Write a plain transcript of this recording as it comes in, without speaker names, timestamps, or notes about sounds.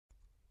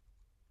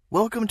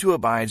Welcome to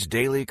Abide's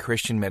Daily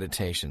Christian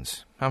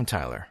Meditations. I'm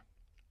Tyler.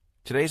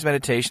 Today's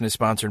meditation is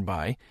sponsored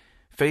by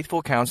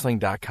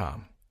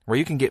FaithfulCounseling.com, where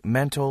you can get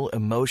mental,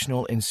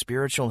 emotional, and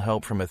spiritual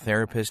help from a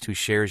therapist who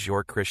shares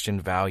your Christian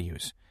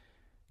values.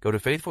 Go to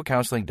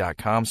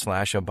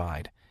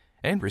FaithfulCounseling.com/abide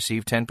and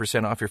receive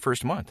 10% off your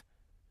first month.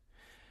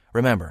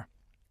 Remember,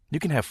 you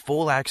can have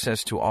full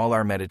access to all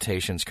our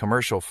meditations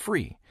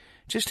commercial-free.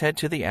 Just head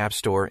to the App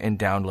Store and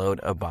download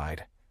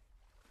Abide.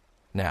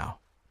 Now,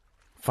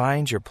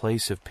 find your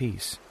place of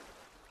peace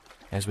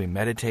as we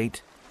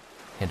meditate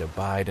and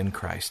abide in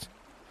Christ.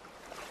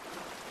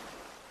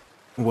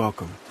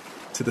 Welcome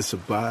to this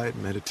Abide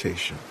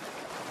meditation.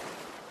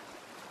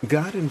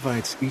 God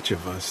invites each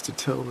of us to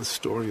tell the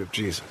story of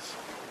Jesus.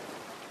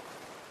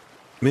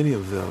 Many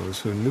of those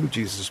who knew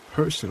Jesus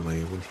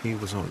personally when he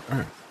was on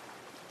earth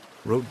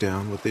wrote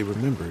down what they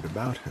remembered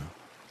about him.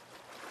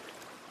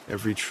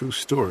 Every true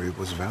story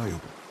was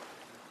valuable.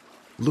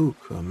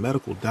 Luke, a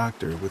medical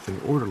doctor with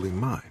an orderly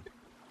mind,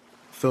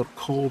 felt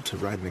called to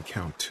write an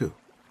account too.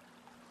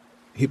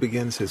 He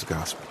begins his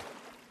gospel.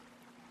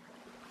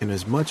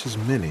 Inasmuch as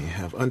many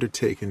have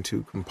undertaken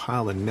to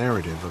compile a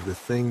narrative of the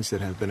things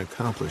that have been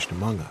accomplished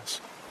among us,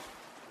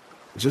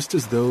 just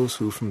as those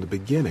who from the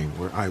beginning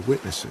were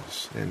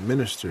eyewitnesses and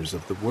ministers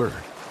of the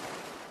word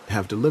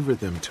have delivered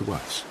them to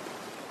us,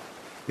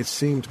 it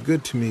seemed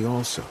good to me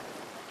also,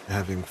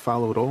 having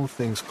followed all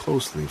things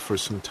closely for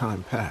some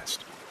time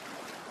past,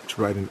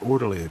 to write an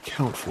orderly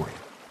account for you,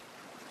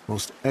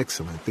 most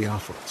excellent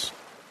Theophilus.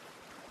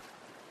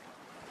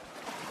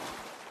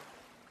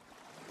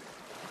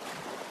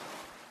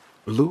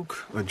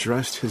 Luke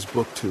addressed his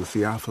book to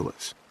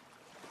Theophilus,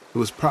 who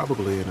was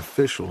probably an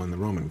official in the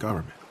Roman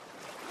government.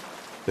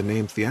 The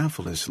name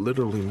Theophilus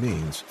literally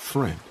means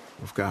friend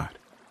of God.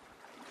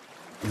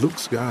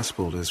 Luke's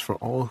gospel is for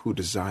all who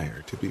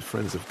desire to be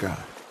friends of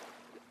God,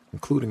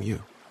 including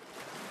you.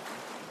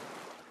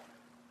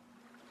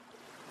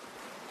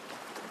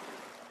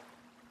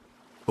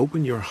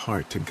 Open your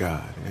heart to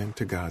God and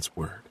to God's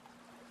word.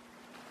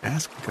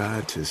 Ask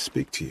God to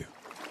speak to you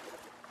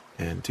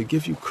and to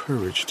give you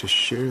courage to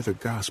share the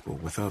gospel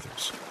with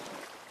others.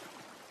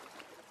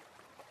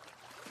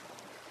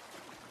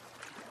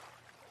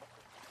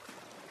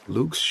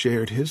 Luke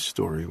shared his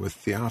story with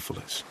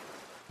Theophilus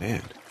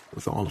and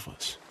with all of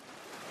us.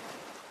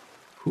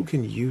 Who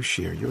can you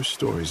share your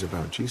stories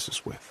about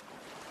Jesus with?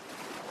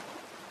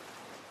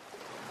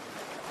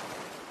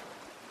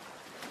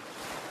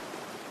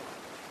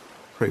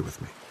 Pray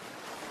with me.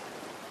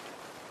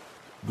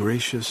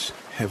 Gracious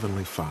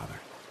Heavenly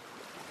Father,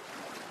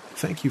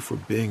 thank you for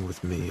being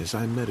with me as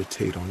I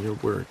meditate on your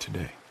word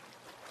today.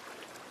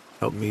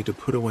 Help me to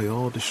put away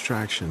all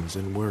distractions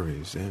and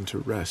worries and to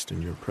rest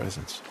in your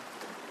presence.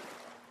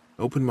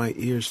 Open my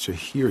ears to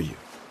hear you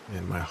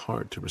and my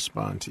heart to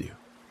respond to you.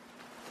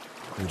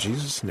 In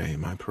Jesus'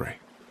 name I pray.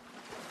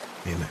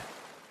 Amen.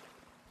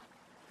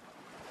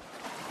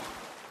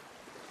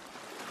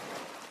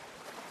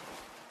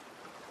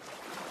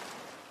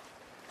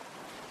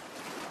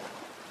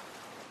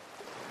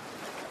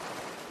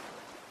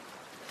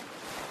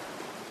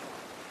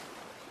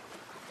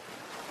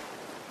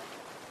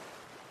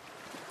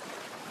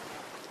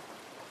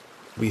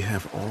 We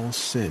have all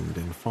sinned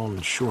and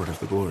fallen short of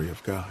the glory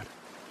of God.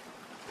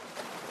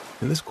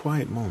 In this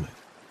quiet moment,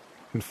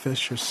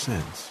 confess your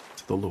sins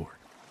to the Lord.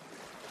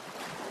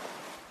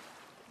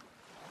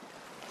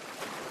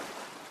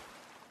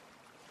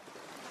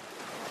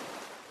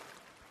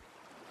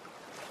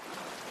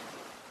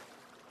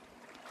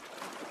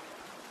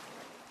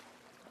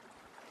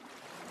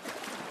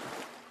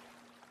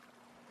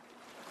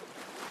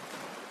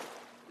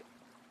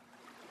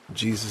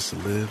 Jesus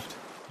lived,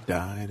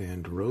 died,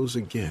 and rose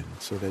again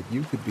so that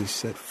you could be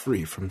set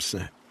free from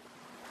sin.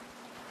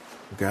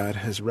 God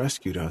has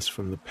rescued us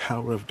from the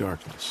power of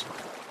darkness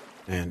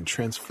and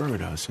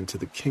transferred us into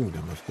the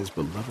kingdom of his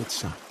beloved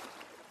Son,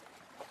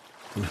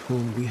 in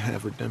whom we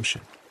have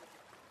redemption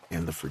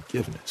and the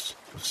forgiveness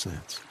of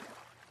sins.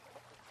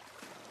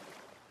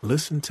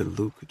 Listen to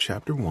Luke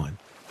chapter 1,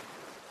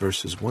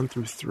 verses 1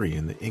 through 3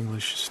 in the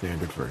English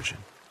Standard Version.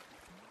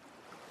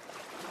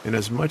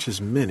 Inasmuch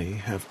as many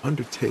have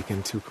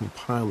undertaken to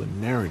compile a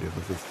narrative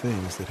of the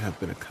things that have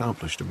been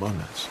accomplished among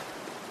us,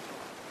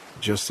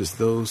 just as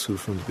those who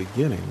from the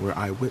beginning were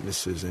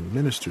eyewitnesses and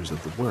ministers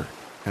of the word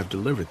have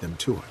delivered them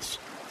to us.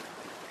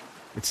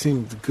 It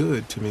seemed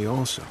good to me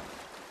also,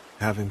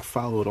 having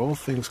followed all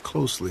things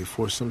closely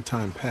for some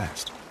time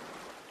past,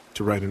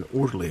 to write an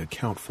orderly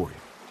account for you,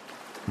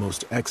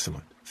 most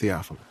excellent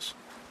Theophilus.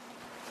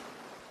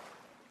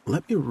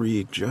 Let me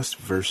read just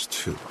verse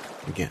 2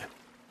 again.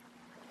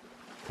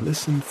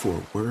 Listen for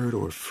a word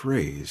or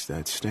phrase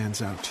that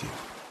stands out to you.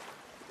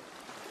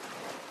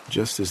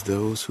 Just as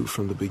those who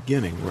from the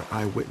beginning were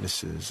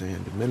eyewitnesses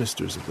and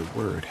ministers of the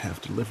word have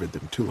delivered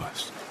them to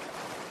us.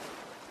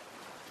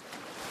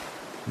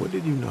 What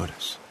did you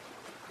notice?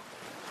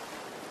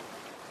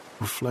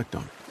 Reflect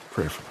on it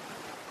prayerfully.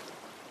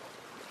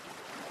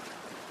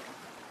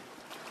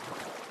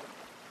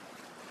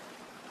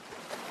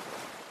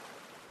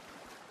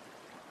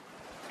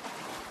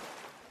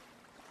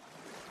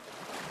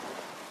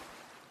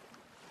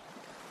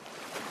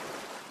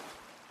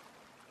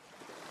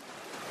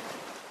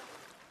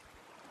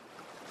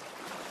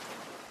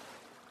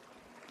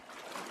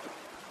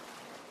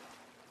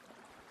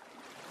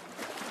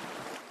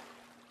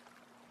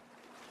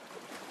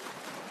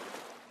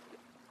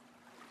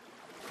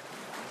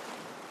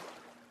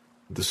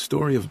 The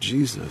story of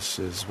Jesus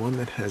is one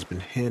that has been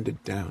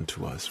handed down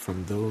to us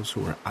from those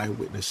who are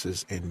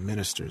eyewitnesses and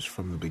ministers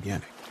from the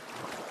beginning.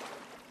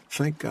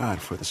 Thank God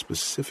for the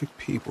specific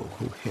people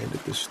who handed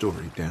this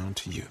story down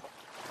to you.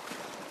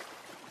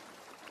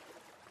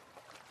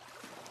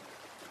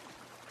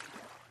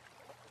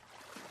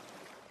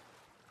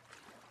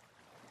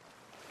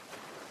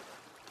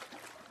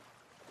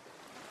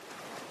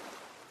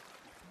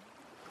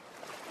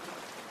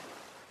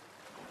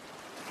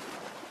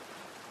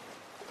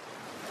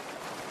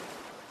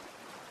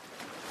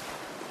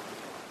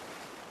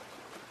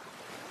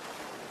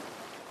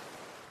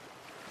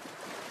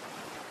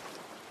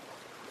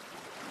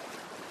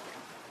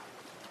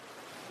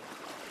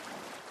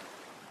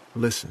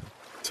 Listen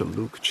to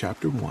Luke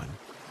chapter 1,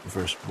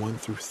 verse 1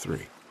 through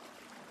 3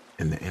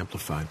 in the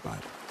Amplified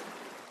Bible.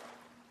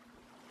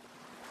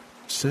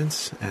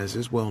 Since, as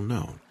is well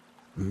known,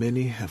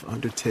 many have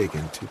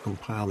undertaken to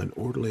compile an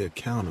orderly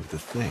account of the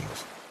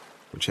things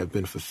which have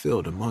been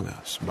fulfilled among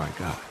us by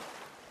God,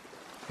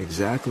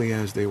 exactly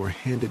as they were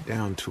handed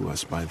down to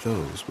us by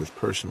those with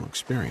personal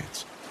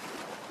experience,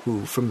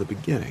 who from the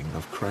beginning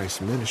of Christ's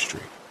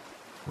ministry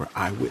were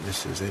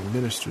eyewitnesses and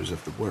ministers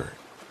of the Word,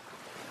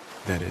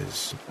 that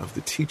is, of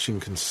the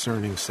teaching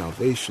concerning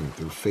salvation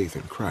through faith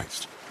in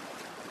Christ.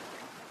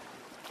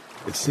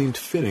 It seemed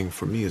fitting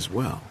for me as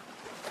well,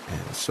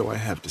 and so I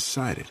have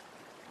decided,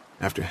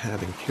 after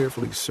having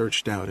carefully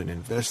searched out and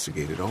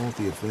investigated all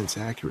the events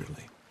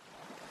accurately,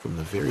 from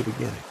the very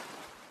beginning,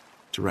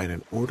 to write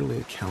an orderly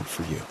account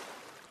for you,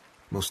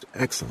 most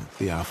excellent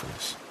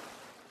Theophilus.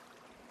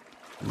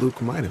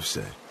 Luke might have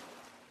said,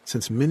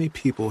 since many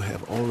people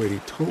have already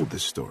told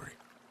this story,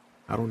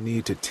 I don't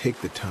need to take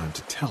the time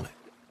to tell it.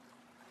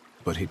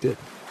 But he didn't.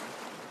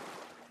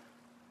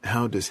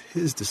 How does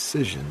his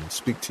decision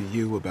speak to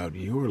you about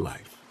your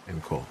life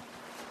and call?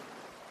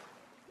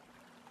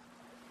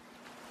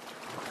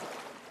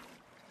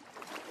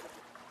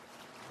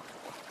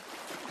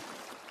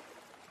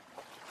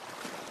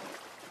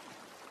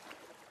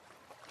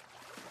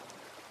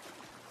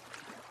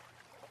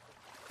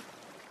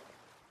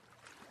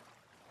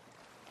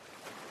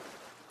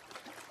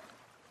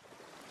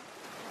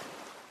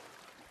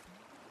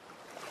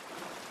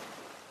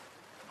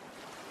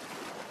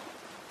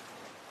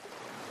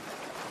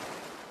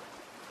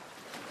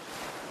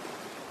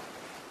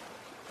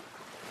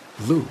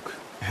 Luke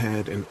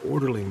had an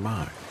orderly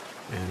mind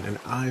and an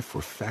eye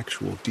for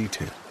factual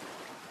detail.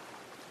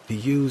 He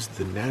used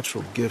the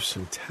natural gifts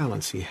and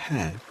talents he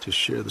had to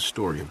share the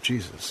story of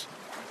Jesus.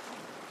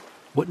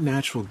 What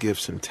natural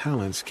gifts and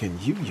talents can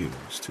you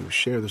use to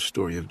share the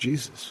story of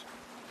Jesus?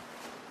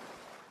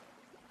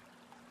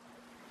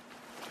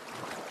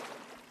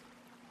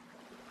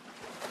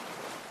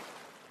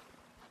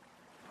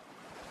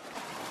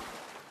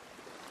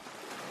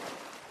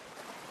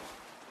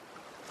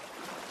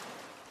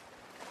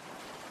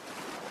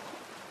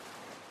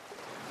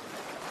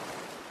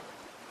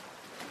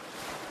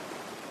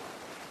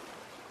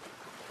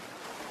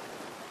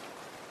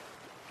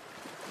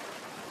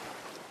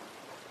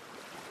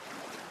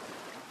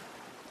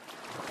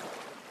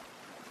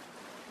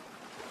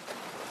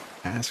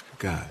 Ask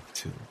God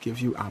to give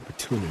you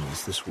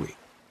opportunities this week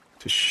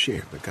to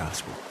share the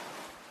gospel.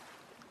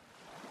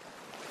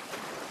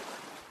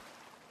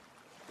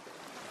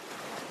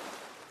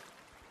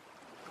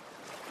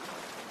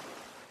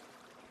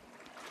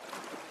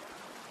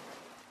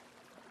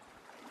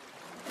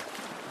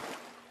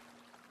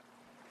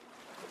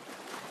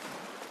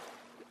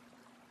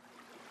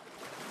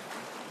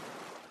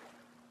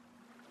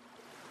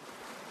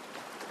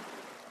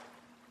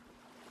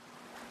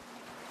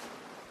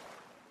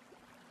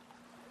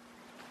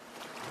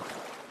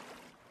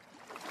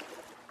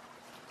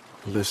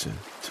 Listen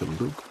to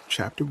Luke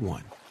chapter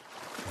 1,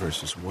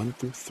 verses 1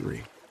 through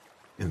 3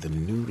 in the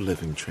New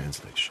Living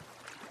Translation.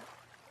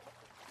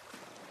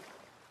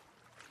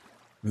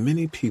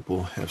 Many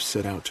people have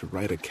set out to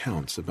write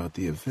accounts about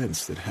the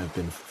events that have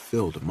been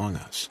fulfilled among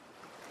us.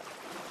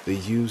 They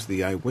use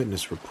the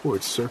eyewitness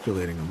reports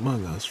circulating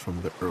among us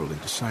from the early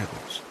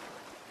disciples.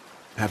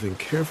 Having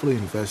carefully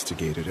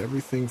investigated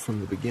everything from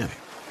the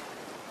beginning,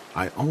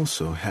 I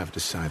also have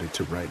decided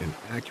to write an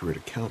accurate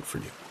account for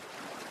you,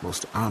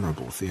 most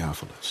honorable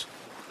Theophilus.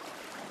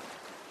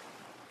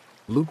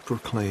 Luke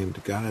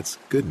proclaimed God's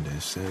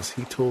goodness as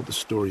he told the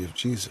story of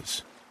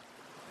Jesus.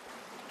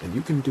 And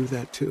you can do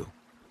that too.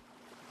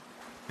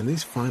 In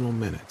these final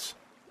minutes,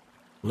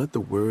 let the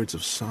words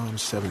of Psalm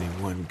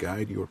 71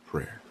 guide your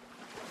prayer.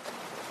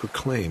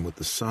 Proclaim with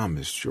the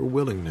psalmist your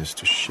willingness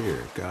to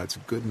share God's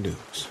good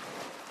news.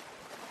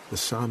 The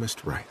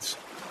psalmist writes,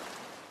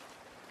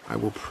 I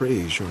will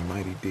praise your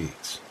mighty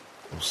deeds,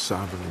 O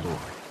sovereign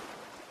Lord.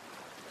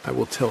 I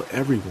will tell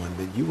everyone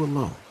that you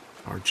alone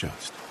are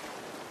just.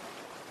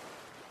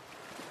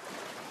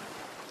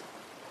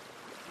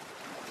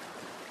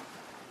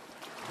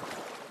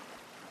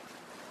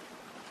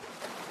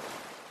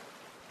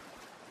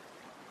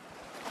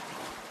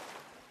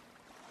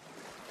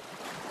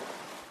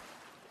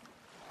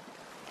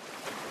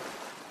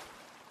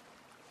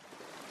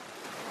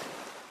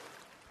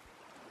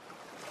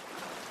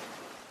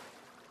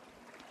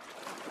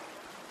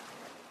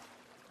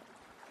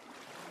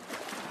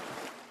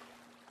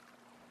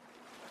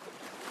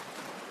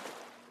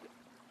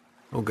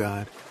 Oh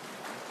God,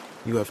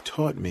 you have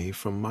taught me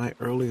from my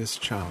earliest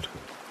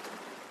childhood,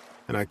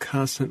 and I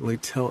constantly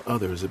tell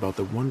others about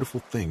the wonderful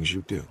things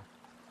you do.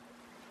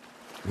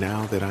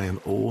 Now that I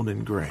am old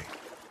and gray,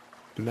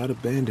 do not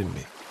abandon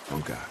me,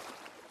 oh God.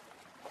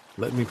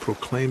 Let me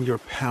proclaim your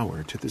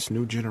power to this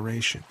new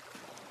generation,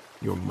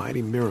 your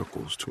mighty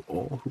miracles to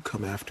all who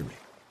come after me.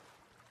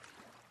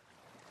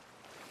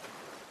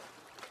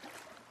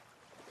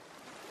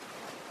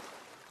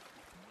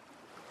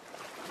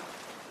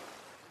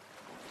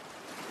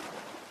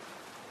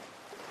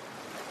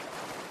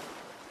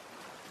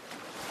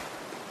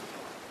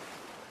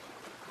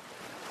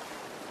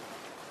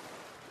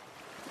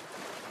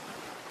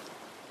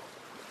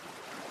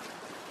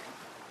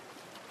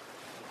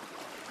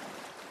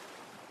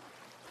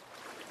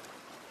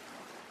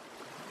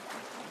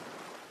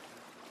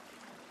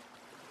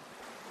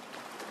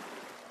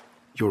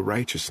 Your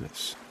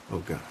righteousness, O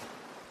God,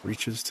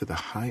 reaches to the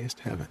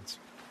highest heavens.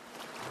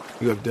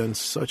 You have done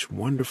such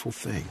wonderful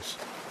things.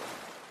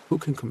 Who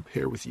can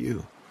compare with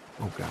you,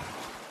 O God?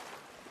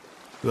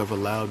 You have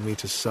allowed me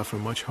to suffer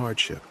much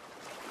hardship,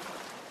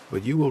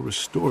 but you will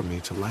restore me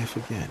to life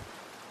again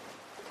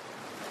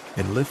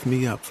and lift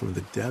me up from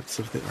the depths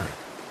of the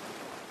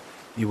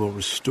earth. You will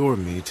restore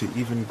me to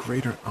even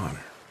greater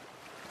honor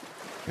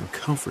and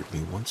comfort me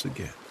once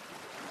again.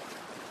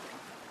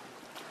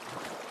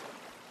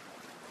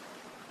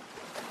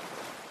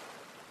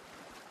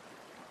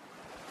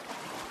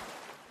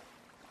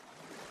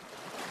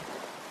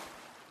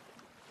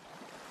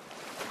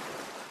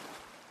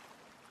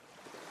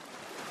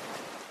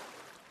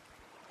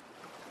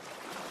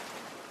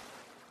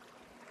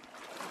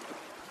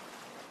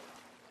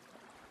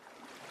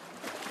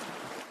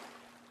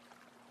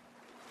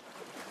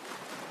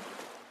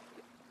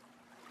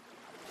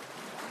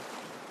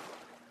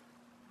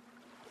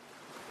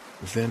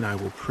 Then I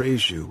will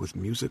praise you with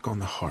music on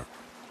the harp,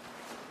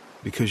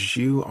 because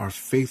you are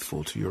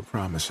faithful to your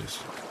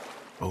promises,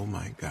 O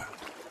my God.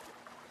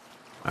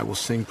 I will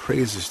sing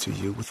praises to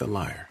you with a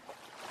lyre,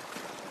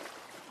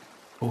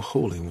 O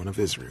Holy One of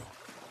Israel.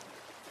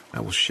 I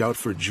will shout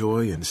for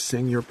joy and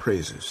sing your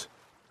praises,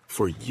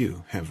 for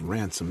you have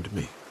ransomed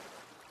me.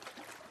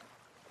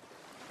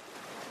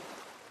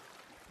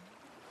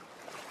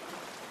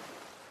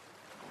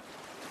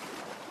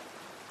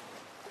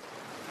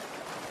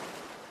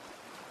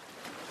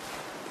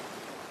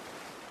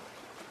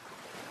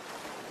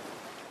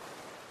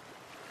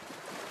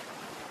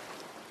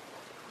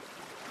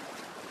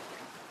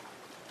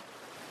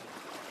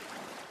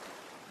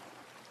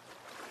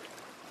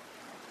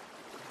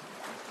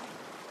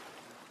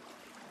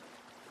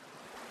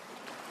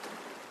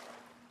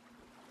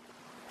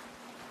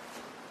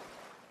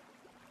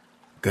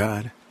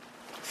 God,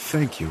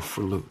 thank you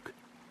for Luke,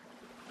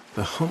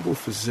 the humble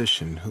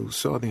physician who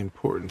saw the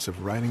importance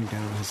of writing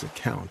down his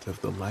account of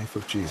the life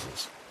of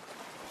Jesus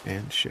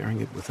and sharing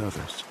it with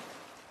others.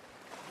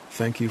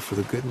 Thank you for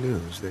the good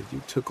news that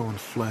you took on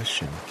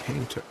flesh and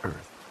came to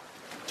earth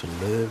to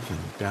live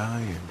and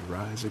die and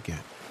rise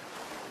again.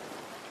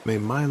 May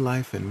my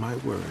life and my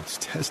words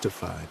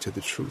testify to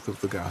the truth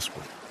of the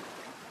gospel.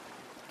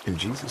 In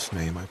Jesus'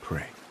 name I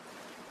pray.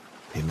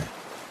 Amen.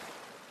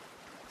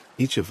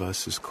 Each of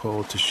us is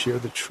called to share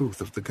the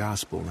truth of the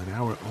gospel in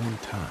our own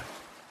time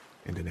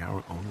and in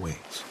our own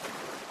ways.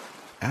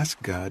 Ask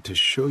God to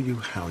show you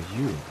how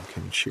you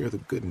can share the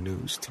good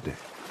news today.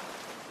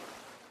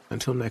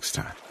 Until next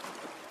time,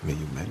 may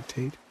you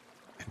meditate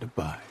and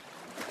abide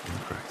in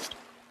Christ.